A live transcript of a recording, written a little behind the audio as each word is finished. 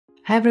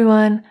Hi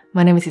everyone,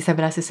 my name is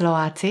Isabella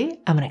Susilowati.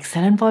 I'm an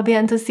excellent Power BI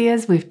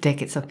enthusiast with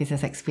decades of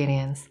business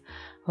experience.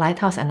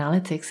 Lighthouse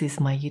Analytix is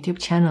my YouTube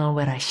channel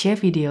where I share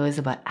videos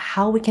about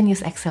how we can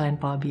use Excel and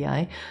Power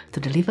BI to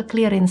deliver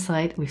clear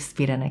insight with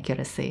speed and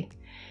accuracy.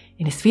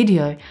 In this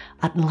video,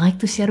 I'd like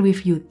to share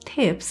with you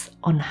tips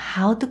on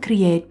how to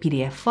create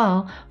PDF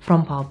file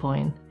from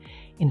PowerPoint.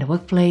 In the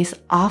workplace,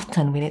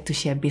 often we need to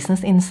share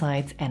business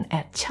insights and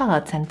add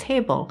charts and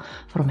tables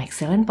from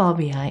Excel and Power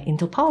BI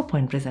into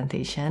PowerPoint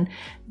presentation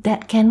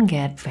that can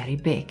get very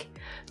big.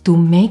 To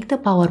make the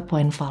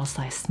PowerPoint file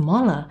size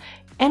smaller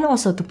and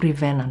also to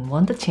prevent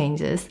unwanted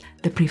changes,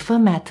 the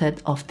preferred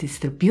method of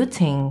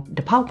distributing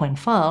the PowerPoint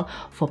file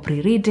for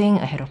pre-reading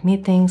ahead of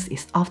meetings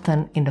is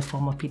often in the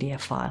form of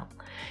PDF file.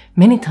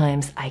 Many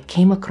times I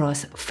came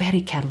across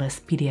very careless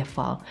PDF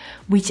file,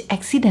 which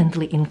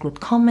accidentally include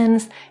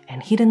comments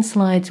and hidden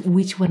slides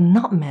which were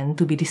not meant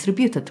to be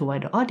distributed to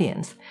wider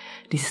audience.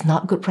 This is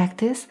not good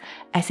practice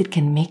as it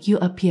can make you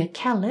appear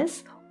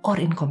careless or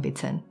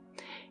incompetent.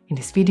 In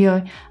this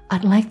video,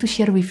 I'd like to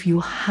share with you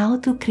how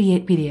to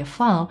create PDF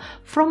file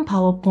from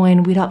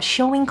PowerPoint without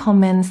showing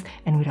comments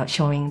and without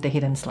showing the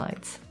hidden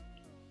slides.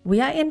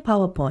 We are in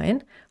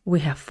PowerPoint, we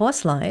have 4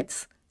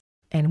 slides,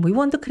 and we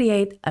want to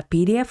create a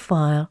PDF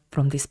file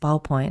from this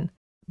PowerPoint.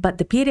 But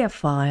the PDF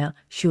file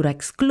should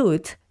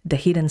exclude the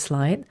hidden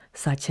slide,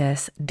 such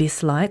as this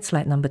slide,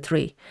 slide number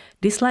 3.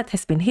 This slide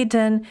has been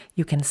hidden.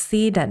 You can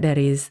see that there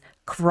is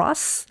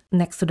cross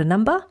next to the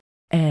number.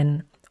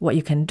 And what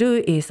you can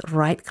do is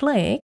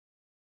right-click,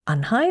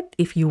 unhide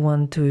if you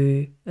want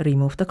to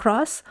remove the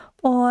cross,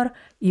 or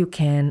you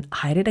can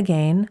hide it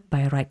again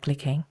by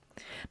right-clicking.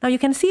 Now you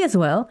can see as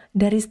well,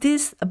 there is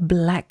this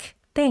black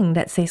thing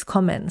that says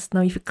comments.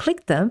 Now if you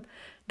click them,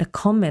 the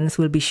comments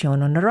will be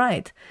shown on the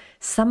right.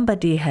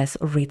 Somebody has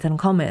written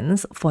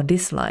comments for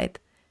this slide.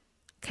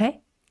 Okay,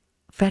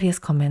 various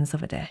comments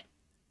over there.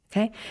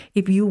 Okay,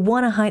 if you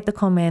want to hide the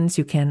comments,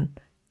 you can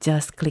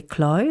just click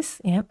close.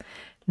 Yeah.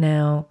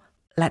 Now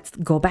let's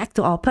go back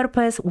to our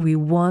purpose. We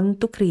want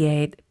to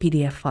create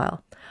PDF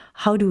file.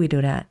 How do we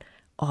do that?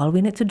 All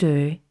we need to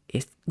do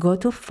is go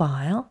to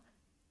File,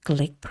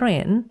 click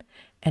Print,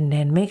 and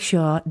then make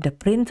sure the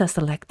printer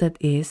selected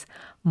is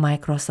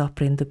Microsoft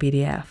Print to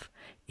PDF.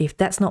 If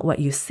that's not what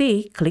you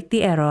see, click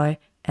the arrow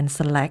and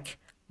select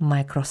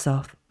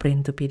Microsoft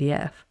Print to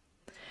PDF.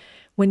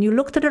 When you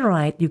look to the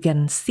right, you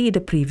can see the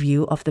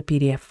preview of the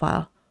PDF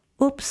file.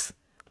 Oops,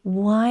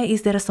 why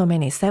is there so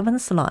many? 7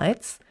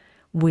 slides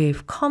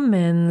with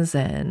comments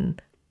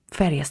and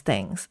various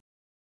things,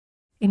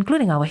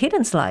 including our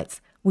hidden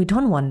slides. We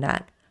don't want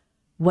that.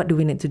 What do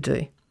we need to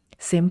do?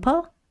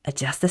 Simple,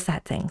 adjust the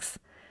settings.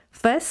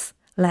 First,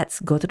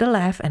 let's go to the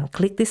left and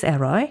click this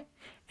arrow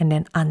and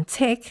then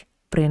untick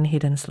Print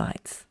Hidden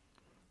Slides.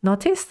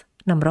 Notice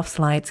number of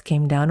slides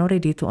came down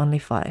already to only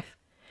 5.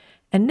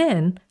 And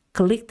then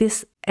click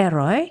this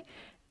arrow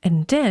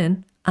and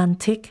then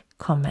untick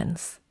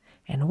Comments.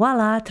 And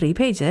voila, 3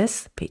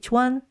 pages, page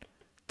 1,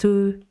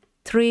 2,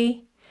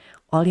 3.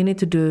 All you need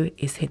to do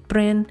is hit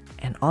print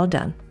and all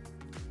done.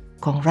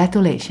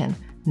 Congratulations!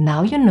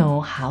 Now you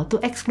know how to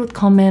exclude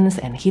comments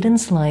and hidden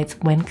slides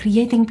when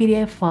creating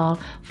PDF file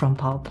from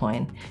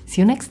PowerPoint.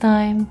 See you next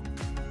time!